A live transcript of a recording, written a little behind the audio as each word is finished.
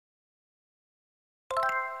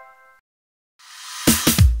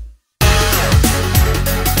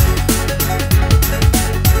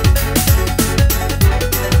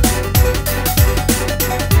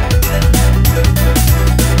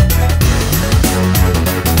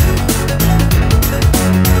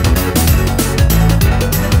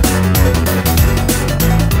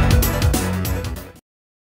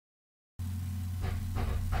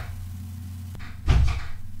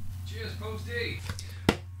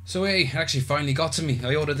So it actually finally got to me.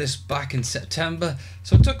 I ordered this back in September,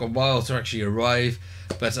 so it took a while to actually arrive,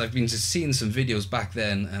 but I've been just seeing some videos back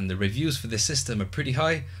then and the reviews for this system are pretty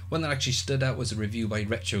high. One that actually stood out was a review by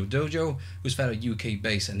Retro Dojo, who's fellow UK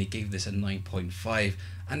based, and he gave this a 9.5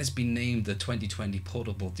 and it's been named the 2020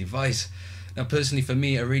 portable device. Now personally for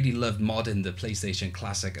me, I really loved modding the PlayStation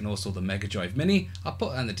Classic and also the Mega Drive Mini. I'll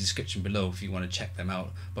put it in the description below if you want to check them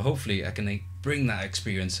out, but hopefully I can bring that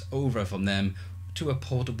experience over from them to a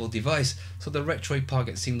portable device. So the Retroid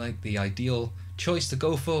Pocket seemed like the ideal choice to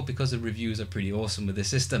go for because the reviews are pretty awesome with this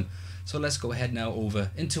system. So let's go ahead now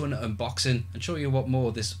over into an unboxing and show you what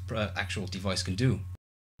more this actual device can do.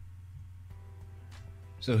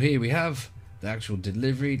 So here we have the actual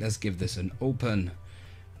delivery. Let's give this an open.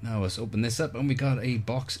 Now let's open this up and we got a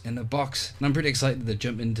box in a box. And I'm pretty excited to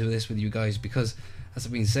jump into this with you guys because, as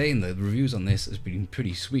I've been saying, the reviews on this has been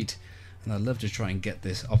pretty sweet. And I'd love to try and get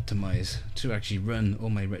this optimized to actually run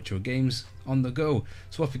all my retro games on the go.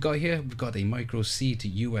 So what we got here, we've got a micro C to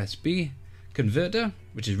USB converter,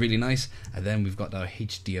 which is really nice. And then we've got our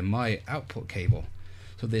HDMI output cable.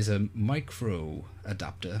 So there's a micro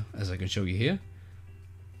adapter, as I can show you here.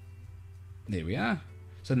 There we are.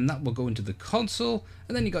 So then that will go into the console,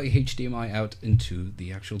 and then you got your HDMI out into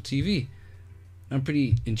the actual TV. I'm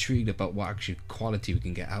pretty intrigued about what actual quality we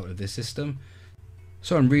can get out of this system.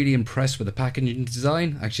 So I'm really impressed with the packaging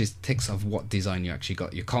design. Actually it ticks off what design you actually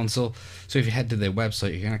got your console. So if you head to their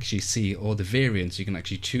website, you can actually see all the variants you can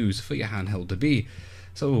actually choose for your handheld to be.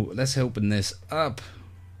 So let's open this up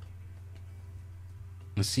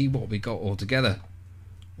and see what we got all together.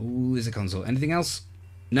 Oh, there's a console. Anything else?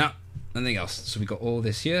 No, nothing else. So we got all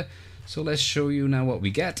this here. So let's show you now what we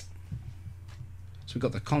get. So we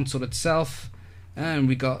got the console itself. And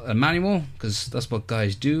we got a manual, because that's what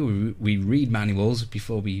guys do. We read manuals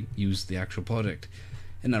before we use the actual product.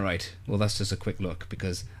 Isn't that right? Well, that's just a quick look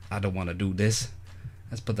because I don't want to do this.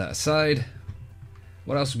 Let's put that aside.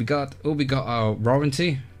 What else we got? Oh, we got our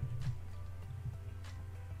warranty.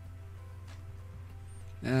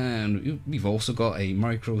 And we've also got a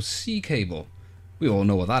micro C cable. We all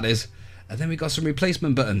know what that is. And then we got some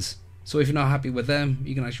replacement buttons. So if you're not happy with them,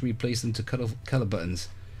 you can actually replace them to color buttons.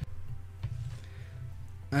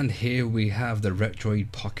 And here we have the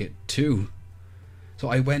Retroid Pocket 2. So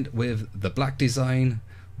I went with the black design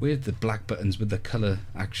with the black buttons with the color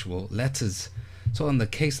actual letters. So on the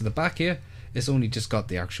case of the back here, it's only just got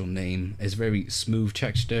the actual name. It's very smooth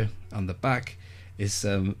texture on the back. It's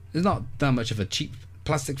not that much of a cheap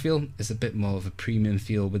plastic feel. It's a bit more of a premium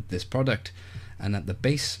feel with this product. And at the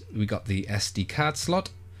base we got the SD card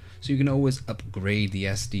slot. So you can always upgrade the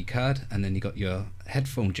SD card, and then you got your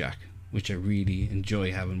headphone jack, which I really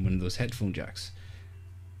enjoy having one of those headphone jacks.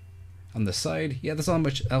 On the side, yeah, there's not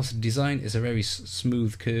much else to design. It's a very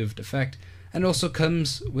smooth curved effect, and also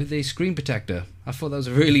comes with a screen protector. I thought that was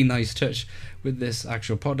a really nice touch with this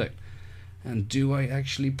actual product. And do I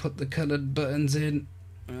actually put the colored buttons in?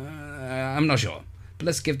 I'm not sure, but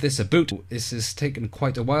let's give this a boot. This has taken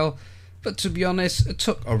quite a while, but to be honest, it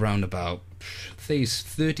took around about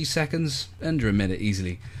 30 seconds, under a minute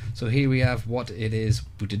easily. So here we have what it is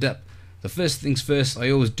booted up. The first things first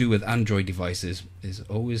I always do with Android devices is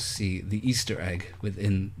always see the Easter egg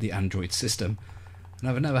within the Android system. And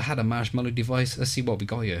I've never had a Marshmallow device. Let's see what we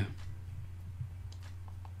got here.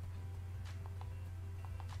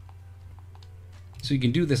 So you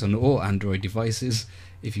can do this on all Android devices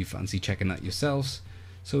if you fancy checking that yourselves.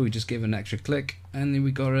 So we just give an extra click, and then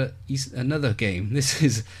we got another game. This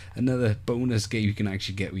is another bonus game you can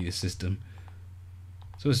actually get with your system.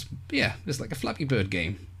 So it's like a Flappy Bird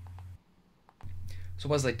game.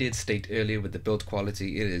 So as I did state earlier, with the build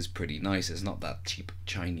quality, it is pretty nice. It's not that cheap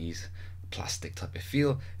Chinese plastic type of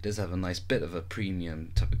feel. It does have a nice bit of a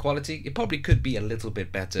premium type of quality. It probably could be a little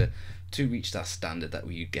bit better to reach that standard that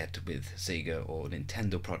you get with Sega or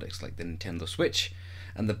Nintendo products like the Nintendo Switch.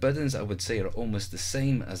 And the buttons, I would say, are almost the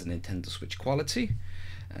same as a Nintendo Switch quality.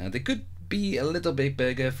 They could be a little bit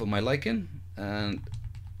bigger for my liking, and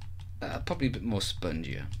probably a bit more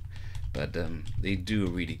spongier. But they do a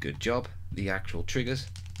really good job. The actual triggers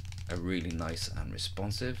are really nice and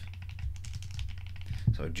responsive,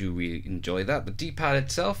 so I do really enjoy that. The D-pad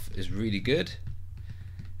itself is really good.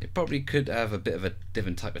 It probably could have a bit of a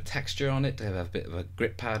different type of texture on it, to have a bit of a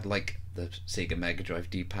grip pad like the Sega Mega Drive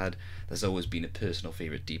D-pad. That's always been a personal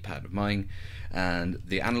favorite D-pad of mine. And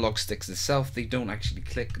the analog sticks itself, they don't actually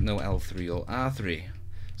click, no L3 or R3.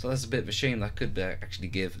 So that's a bit of a shame. That could actually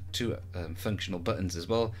give two functional buttons as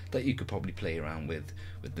well that you could probably play around with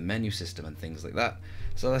the menu system and things like that.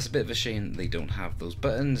 So that's a bit of a shame they don't have those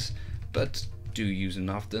buttons, but do use them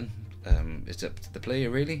often. it's up to the player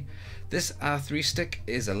really. This R3 stick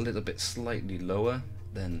is a little bit slightly lower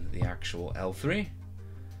than the actual L3.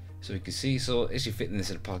 So you can see, so as you fit in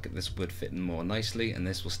this in a pocket, this would fit in more nicely and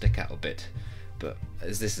this will stick out a bit. But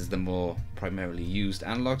as this is the more primarily used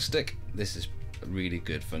analog stick, this is a really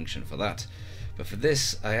good function for that. But for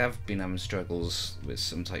this, I have been having struggles with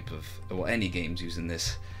some type of, well, any games using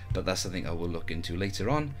this, but that's something I will look into later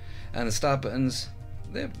on. And the start buttons,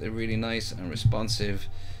 they're really nice and responsive,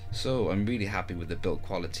 so I'm really happy with the build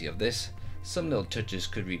quality of this. Some little touches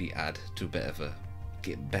could really add to a bit of a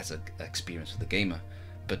better experience for the gamer.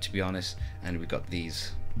 But to be honest, and we've got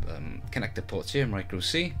these connector ports here, micro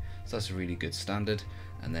C, so that's a really good standard,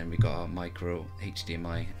 and then we got our micro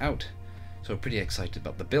HDMI out, so we're pretty excited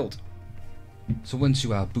about the build. So once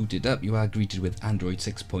you are booted up, you are greeted with Android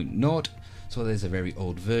 6.0, so there's a very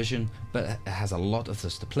old version, but it has a lot of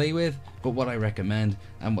stuff to play with. But what I recommend,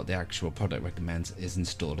 and what the actual product recommends, is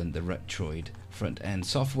installing the Retroid front end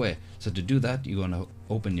software. So to do that, you're going to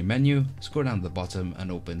open your menu, scroll down to the bottom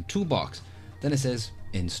and open Toolbox. Then it says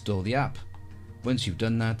install the app. Once you've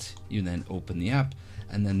done that, you then open the app,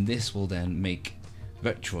 and then this will then make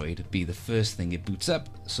Retroid be the first thing it boots up.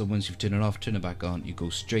 So once you've turned it off, turn it back on, you go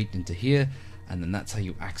straight into here, and then that's how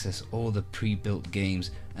you access all the pre-built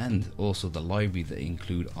games and also the library that they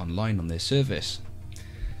include online on their service.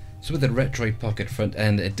 So with the Retroid Pocket front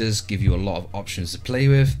end, it does give you a lot of options to play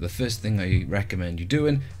with. The first thing I recommend you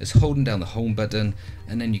doing is holding down the home button,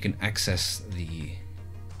 and then you can access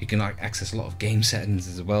a lot of game settings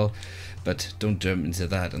as well, but don't jump into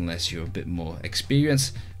that unless you're a bit more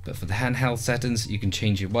experienced. But for the handheld settings, you can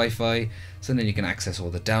change your Wi-Fi, so then you can access all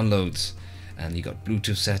the downloads, and you got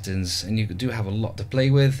Bluetooth settings, and you do have a lot to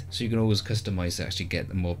play with, so you can always customize to actually get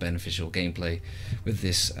the more beneficial gameplay with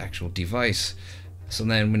this actual device. So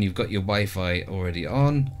then when you've got your Wi-Fi already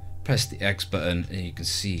on, press the X button and you can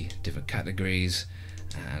see different categories,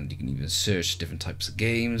 and you can even search different types of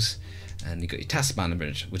games. And you got your task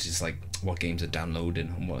management, which is like what games are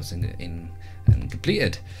downloaded and what's in and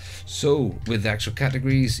completed. So with the actual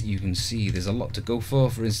categories, you can see there's a lot to go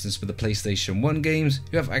for. For instance, with the PlayStation 1 games,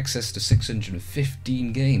 you have access to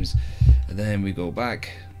 615 games. And then we go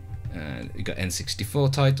back, and you got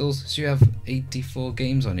N64 titles, so you have 84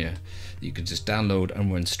 games on here. You can just download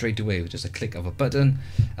and run straight away with just a click of a button.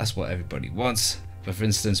 That's what everybody wants. But for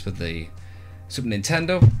instance, with the Super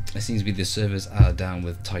Nintendo, it seems to be the servers are down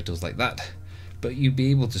with titles like that, but you'll be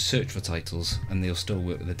able to search for titles and they'll still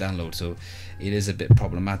work with the download, so it is a bit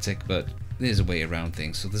problematic, but there's a way around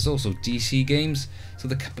things. So there's also DC games, so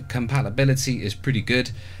the compatibility is pretty good.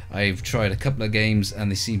 I've tried a couple of games and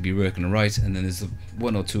they seem to be working right, and then there's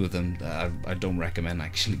one or two of them that I don't recommend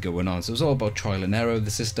actually going on. So it's all about trial and error of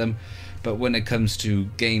the system. But when it comes to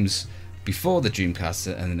games before the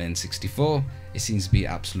Dreamcast and the N64, it seems to be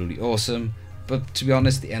absolutely awesome. But to be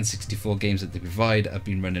honest, the N64 games that they provide have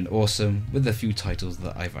been running awesome, with a few titles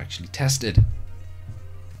that I've actually tested.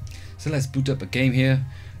 So let's boot up a game here.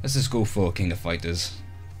 Let's just go for King of Fighters.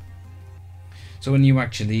 So when you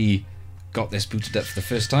actually got this booted up for the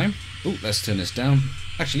first time, oh, let's turn this down.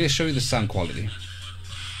 Actually, let's show you the sound quality.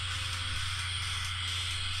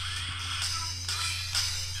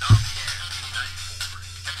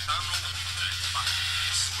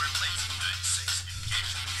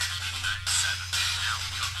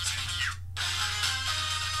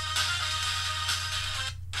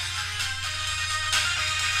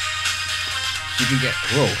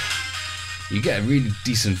 You get a really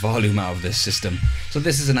decent volume out of this system. So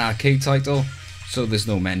this is an arcade title, so there's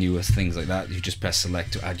no menu or things like that. You just press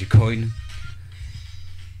select to add your coin.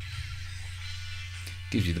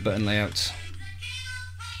 Gives you the button layout.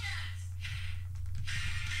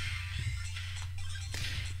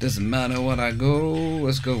 Doesn't matter what I go,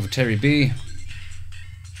 let's go for Terry B.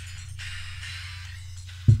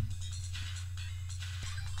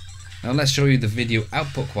 Now let's show you the video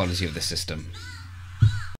output quality of the system.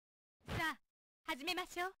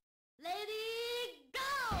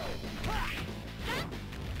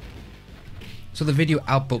 So the video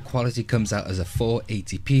output quality comes out as a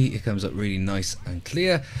 480p, it comes out really nice and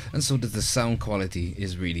clear, and so does the sound quality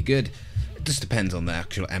is really good. It just depends on the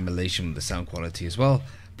actual emulation of the sound quality as well.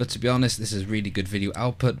 But to be honest, this is really good video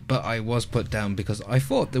output, but I was put down because I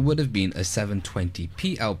thought there would have been a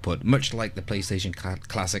 720p output, much like the PlayStation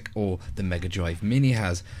Classic or the Mega Drive Mini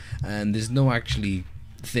has, and there's no actually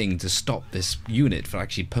thing to stop this unit for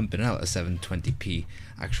actually pumping out a 720p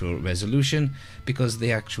actual resolution, because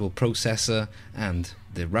the actual processor and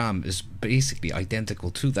the RAM is basically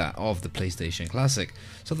identical to that of the PlayStation Classic.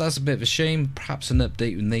 So that's a bit of a shame. Perhaps an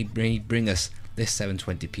update when they bring us this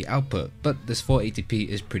 720p output, but this 480p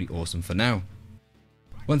is pretty awesome for now.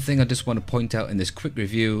 One thing I just want to point out in this quick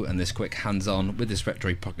review and this quick hands-on with this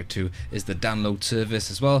Retroid Pocket 2 is the download service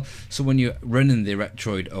as well. So when you're running the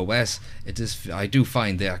Retroid OS, I do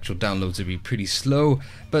find the actual downloads to be pretty slow,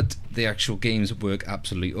 but the actual games work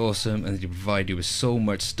absolutely awesome and they provide you with so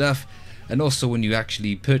much stuff. And also when you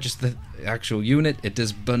actually purchase the actual unit, it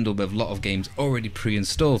does bundle with a lot of games already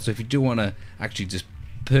pre-installed. So if you do want to actually just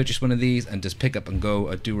purchase one of these and just pick up and go,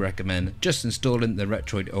 I do recommend just installing the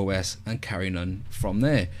Retroid OS and carrying on from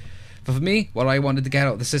there. But for me, what I wanted to get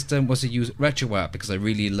out of the system was to use RetroApp because I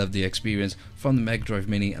really love the experience from the Mega Drive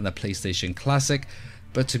Mini and the PlayStation Classic.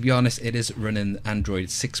 But to be honest, it is running Android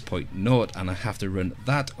 6.0 and I have to run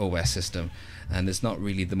that OS system, and it's not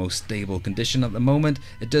really the most stable condition at the moment.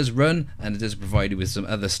 It does run and it does provide you with some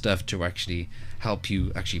other stuff to actually help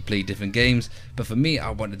you actually play different games, but for me I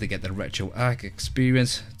wanted to get the RetroApp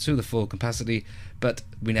experience to the full capacity, but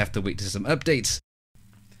we have to wait to some updates.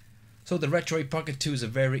 So the Retroid Pocket 2 is a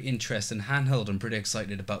very interesting handheld. I'm pretty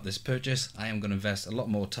excited about this purchase. I am going to invest a lot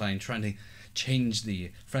more time trying to change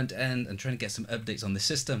the front end and trying to get some updates on the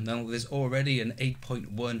system. Now there's already an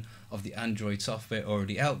 8.1 of the Android software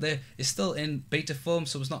already out there. It's still in beta form,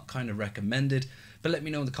 so it's not kind of recommended, but let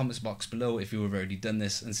me know in the comments box below if you have already done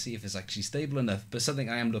this and see if it's actually stable enough. But something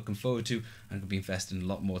I am looking forward to, and I'm going to be investing a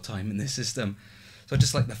lot more time in this system. So I'd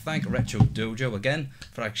just like to thank Retro Dojo again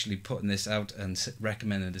for actually putting this out and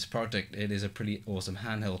recommending this project. It is a pretty awesome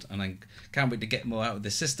handheld and I can't wait to get more out of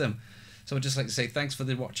this system. So I'd just like to say thanks for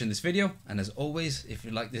watching this video, and as always, if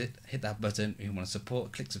you liked it, hit that button. If you want to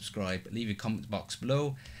support, click subscribe, leave your comment box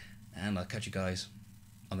below, and I'll catch you guys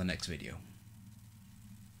on the next video.